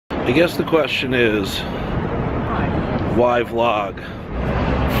I guess the question is, why vlog?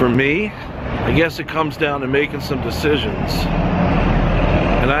 For me, I guess it comes down to making some decisions.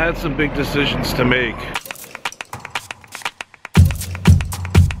 And I had some big decisions to make.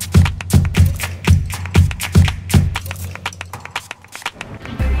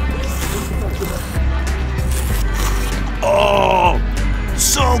 Oh,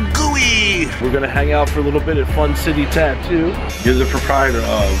 so gooey! We're gonna hang out for a little bit at Fun City Tattoo. You're the proprietor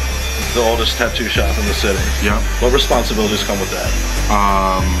of the oldest tattoo shop in the city. Yeah. What responsibilities come with that?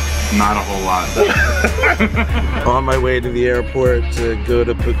 Not a whole lot. On my way to the airport to go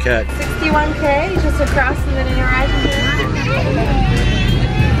to Phuket. 61K, just across the mini horizon here.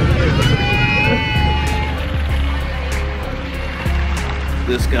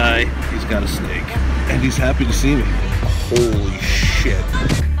 This guy, he's got a snake. And he's happy to see me. Holy shit.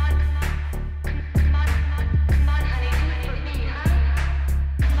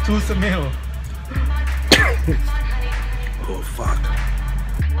 Oh fuck.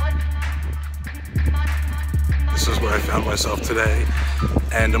 This is where I found myself today,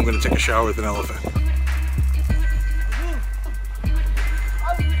 and I'm gonna take a shower with an elephant.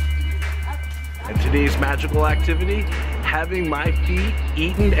 And today's magical activity, having my feet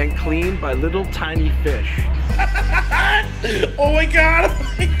eaten and cleaned by little tiny fish. Oh my god,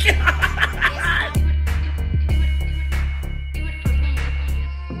 oh my god!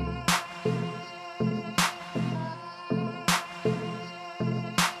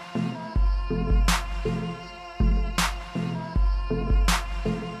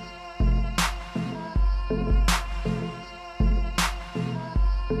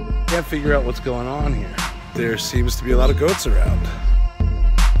 Can't figure out what's going on here. There seems to be a lot of goats around.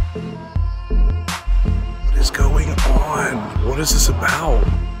 What is going on? What is this about?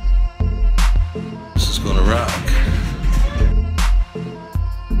 This is gonna rock.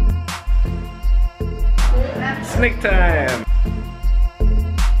 Snake time!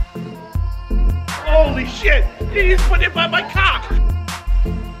 Holy shit! He's put it by my cock!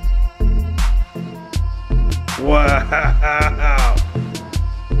 Wow!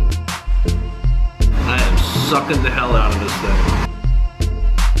 I am sucking the hell out of this thing.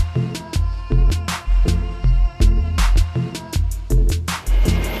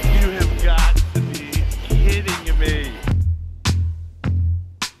 You have got to be kidding me.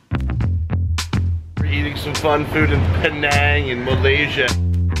 We're eating some fun food in Penang in Malaysia.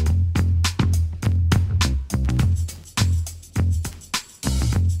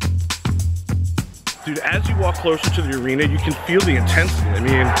 Dude, as you walk closer to the arena, you can feel the intensity. I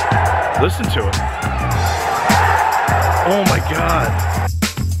mean, listen to it. Oh my god.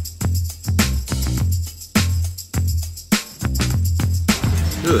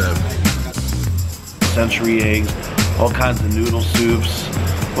 Look at that. Century eggs, all kinds of noodle soups.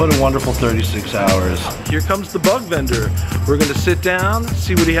 What a wonderful 36 hours. Here comes the bug vendor. We're gonna sit down,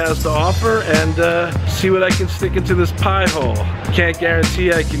 see what he has to offer, and see what I can stick into this pie hole. Can't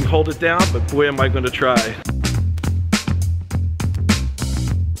guarantee I can hold it down, but boy am I gonna try.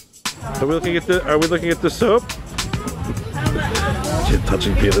 Are we looking at the soap? Shit,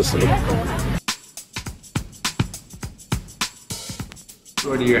 touching Peter soap.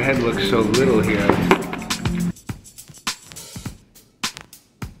 Jordy, your head looks so little here.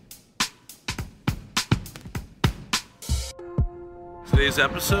 Today's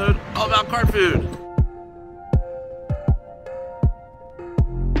episode, all about cart food.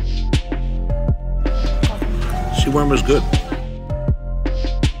 Shawarma's good.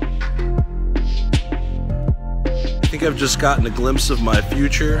 I think I've just gotten a glimpse of my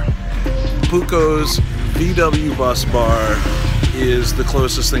future. Puko's VW bus bar is the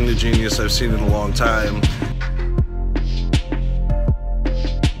closest thing to genius I've seen in a long time.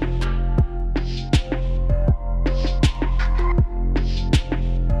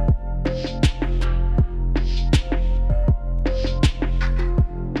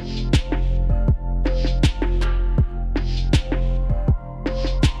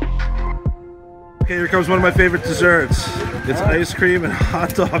 Okay, here comes one of my favorite desserts. It's ice cream and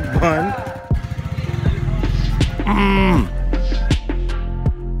hot dog bun. Mmm.